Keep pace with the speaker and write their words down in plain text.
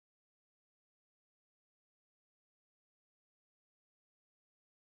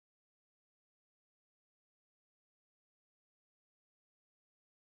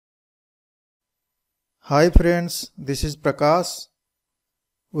Hi friends, this is Prakash.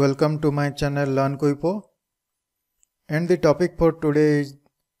 Welcome to my channel LEARNQUIPO, and the topic for today is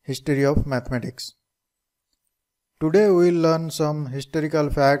history of mathematics. Today we will learn some historical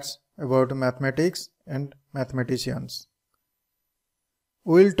facts about mathematics and mathematicians.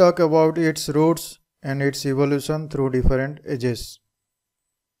 We will talk about its roots and its evolution through different ages.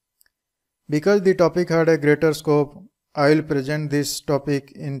 Because the topic had a greater scope, I will present this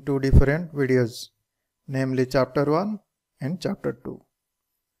topic in two different videos, namely chapter 1 and chapter 2.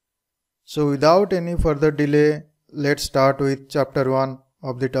 So without any further delay, let's start with chapter 1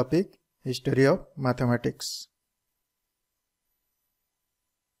 of the topic, history of mathematics.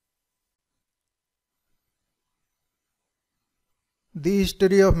 The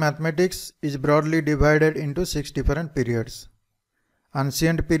history of mathematics is broadly divided into 6 different periods: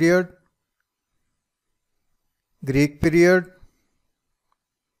 ancient period, Greek period,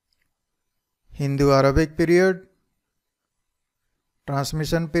 Hindu-Arabic period,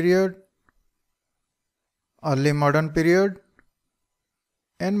 transmission period, early modern period,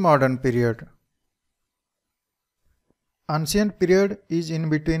 and modern period. Ancient period is in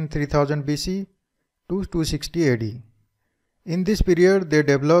between 3000 BC to 260 AD. In this period, they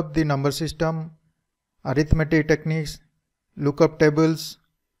developed the number system, arithmetic techniques, lookup tables,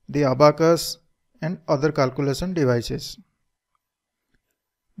 the abacus, and other calculation devices.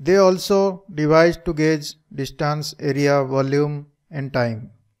 They also devised to gauge distance, area, volume, and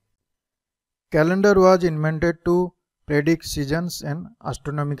time. Calendar was invented to predict seasons and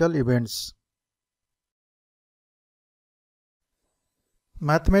astronomical events.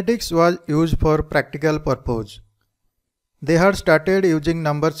 Mathematics was used for practical purpose. They had started using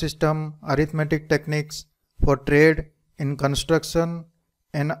number system, arithmetic techniques for trade, in construction,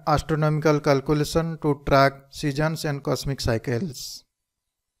 and astronomical calculation to track seasons and cosmic cycles.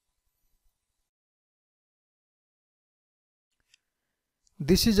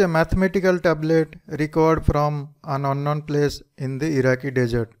 This is a mathematical tablet recovered from an unknown place in the Iraqi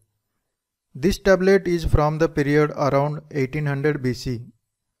desert. This tablet is from the period around 1800 BC.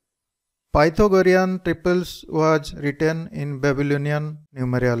 Pythagorean triples was written in Babylonian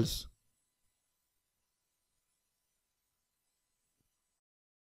numerals.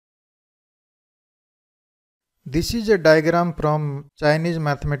 This is a diagram from Chinese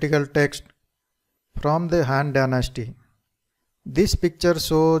mathematical text from the Han Dynasty. This picture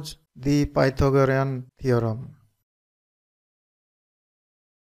shows the Pythagorean theorem.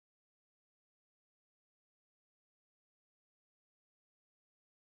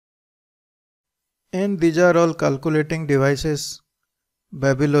 And these are all calculating devices: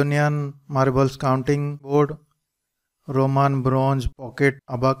 Babylonian marbles counting board, Roman bronze pocket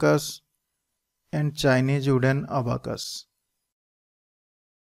abacus, and Chinese wooden abacus.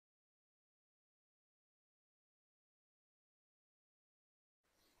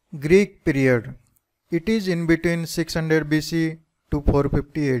 Greek period. It is in between 600 BC to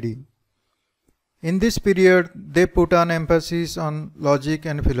 450 AD. In this period, they put an emphasis on logic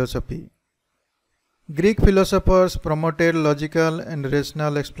and philosophy. Greek philosophers promoted logical and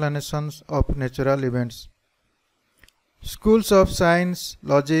rational explanations of natural events. Schools of science,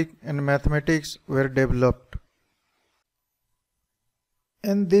 logic, and mathematics were developed.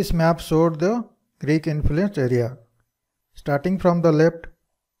 And this map showed the Greek influence area. Starting from the left,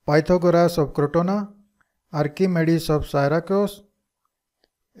 Pythagoras of Crotona, Archimedes of Syracuse,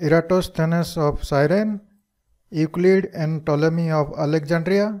 Eratosthenes of Cyrene, Euclid and Ptolemy of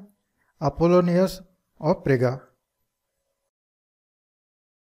Alexandria, Apollonius of Praga.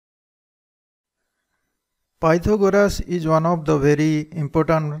 Pythagoras is one of the very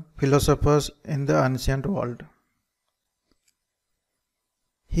important philosophers in the ancient world.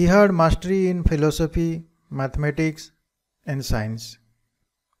 He had mastery in philosophy, mathematics, and science.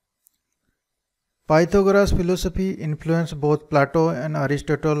 Pythagoras' philosophy influenced both Plato and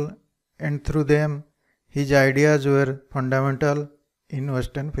Aristotle, and through them, his ideas were fundamental in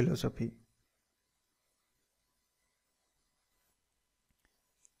Western philosophy.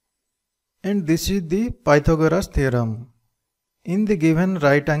 And this is the Pythagoras theorem. In the given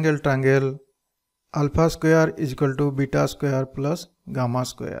right angle triangle, alpha square is equal to beta square plus gamma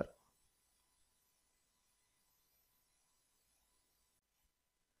square.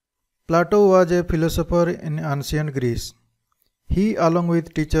 Plato was a philosopher in ancient Greece. He, along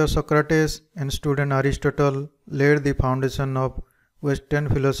with teacher Socrates and student Aristotle, laid the foundation of Western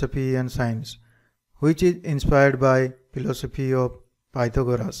philosophy and science, which is inspired by philosophy of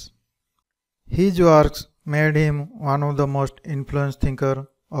Pythagoras. His works made him one of the most influential thinkers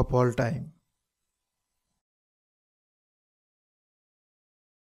of all time.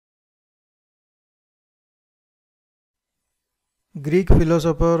 Greek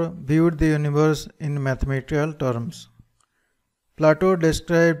philosopher viewed the universe in mathematical terms. Plato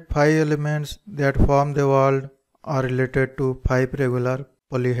described 5 elements that form the world are related to 5 regular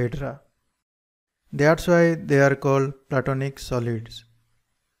polyhedra. That's why they are called Platonic solids.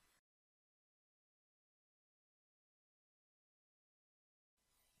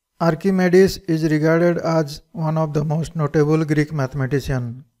 Archimedes is regarded as one of the most notable Greek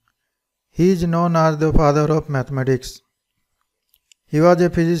mathematicians. He is known as the father of mathematics. He was a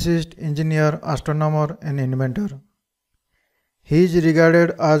physicist, engineer, astronomer, and inventor. He is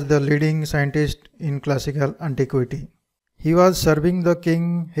regarded as the leading scientist in classical antiquity. He was serving the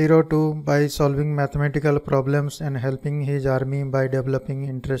king Hero by solving mathematical problems and helping his army by developing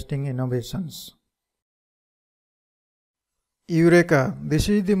interesting innovations. Eureka! This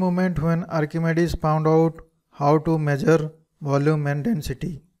is the moment when Archimedes found out how to measure volume and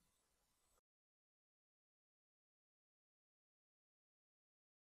density.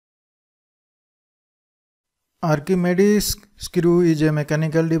 Archimedes' screw is a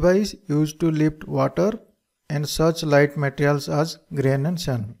mechanical device used to lift water and such light materials as grain and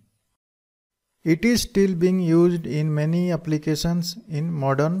sand. It is still being used in many applications in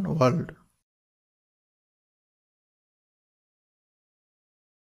modern world.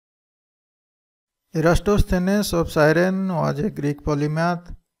 Eratosthenes of Cyrene was a Greek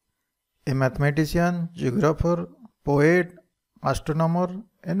polymath, a mathematician, geographer, poet, astronomer,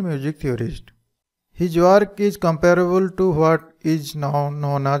 and music theorist. His work is comparable to what is now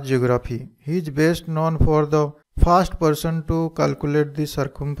known as geography. He is best known for the first person to calculate the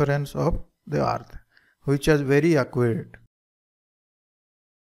circumference of the earth, which was very accurate.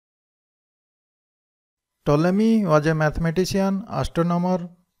 Ptolemy was a mathematician, astronomer,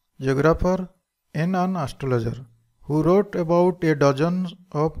 geographer, and an astrologer who wrote about a dozen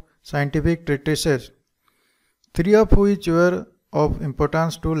of scientific treatises, 3 of which were of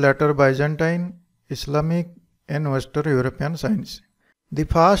importance to later Byzantine, Islamic, and Western European science. The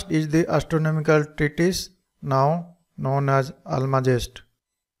first is the astronomical treatise now known as Almagest.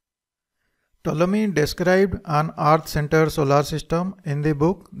 Ptolemy described an Earth-centered solar system in the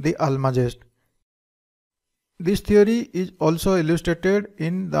book The Almagest. This theory is also illustrated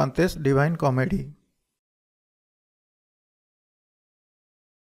in Dante's Divine Comedy.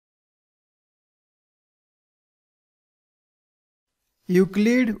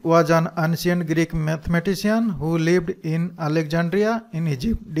 Euclid was an ancient Greek mathematician who lived in Alexandria in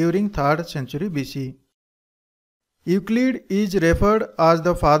Egypt during 3rd century BC. Euclid is referred as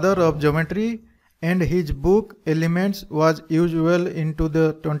the father of geometry, and his book Elements was used well into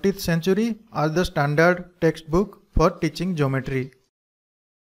the 20th century as the standard textbook for teaching geometry.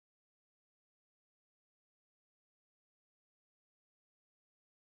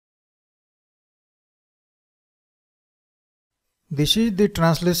 This is the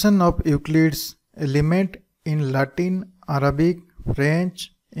translation of Euclid's Element in Latin, Arabic,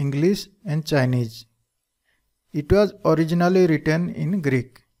 French, English, and Chinese. It was originally written in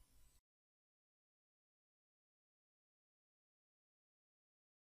Greek.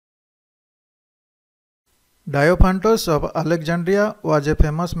 Diophantus of Alexandria was a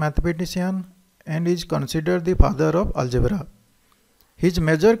famous mathematician and is considered the father of algebra. His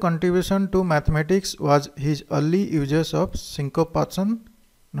major contribution to mathematics was his early uses of syncopation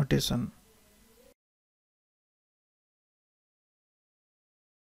notation.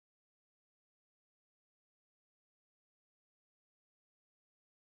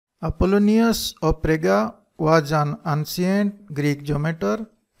 Apollonius of Pega was an ancient Greek geometer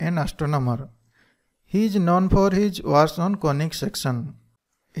and astronomer. He is known for his works on conic section.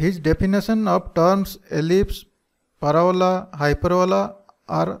 His definition of terms ellipse, parabola, hyperbola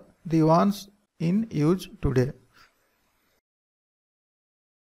are the ones in use today.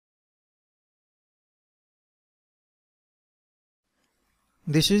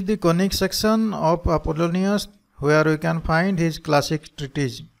 This is the conic section of Apollonius, where we can find his classic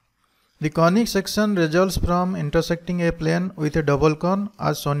treatise. The conic section results from intersecting a plane with a double cone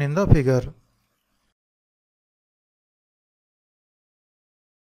as shown in the figure.